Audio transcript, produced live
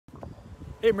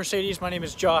Hey Mercedes, my name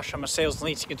is Josh. I'm a sales and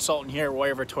leasing consultant here at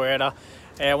Waiver Toyota.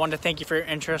 And I wanted to thank you for your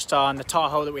interest on the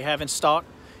Tahoe that we have in stock.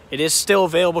 It is still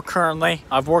available currently.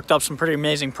 I've worked up some pretty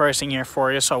amazing pricing here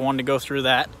for you, so I wanted to go through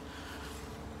that.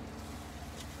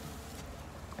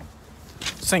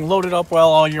 This thing loaded up well,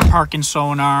 all your parking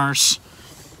sonars.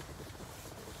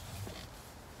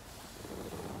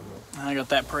 I got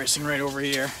that pricing right over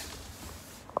here.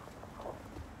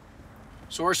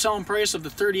 So our selling price of the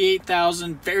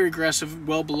 $38,000, very aggressive,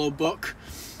 well below book.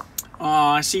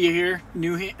 I see you here,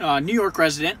 New York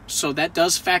resident, so that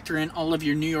does factor in all of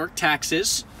your New York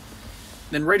taxes.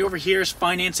 Then right over here is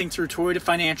financing through Toyota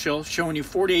Financial, showing you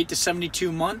 48 to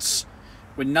 72 months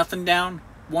with nothing down,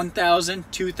 $1,000,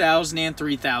 $2,000, and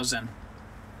 $3,000.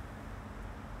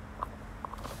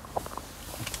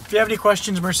 If you have any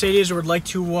questions, Mercedes, or would like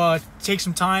to take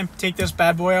some time, take this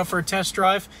bad boy out for a test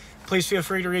drive, please feel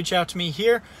free to reach out to me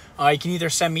here. You can either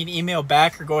send me an email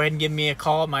back or go ahead and give me a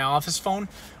call at my office phone,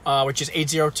 which is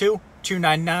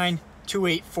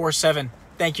 802-299-2847.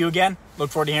 Thank you again. Look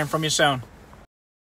forward to hearing from you soon.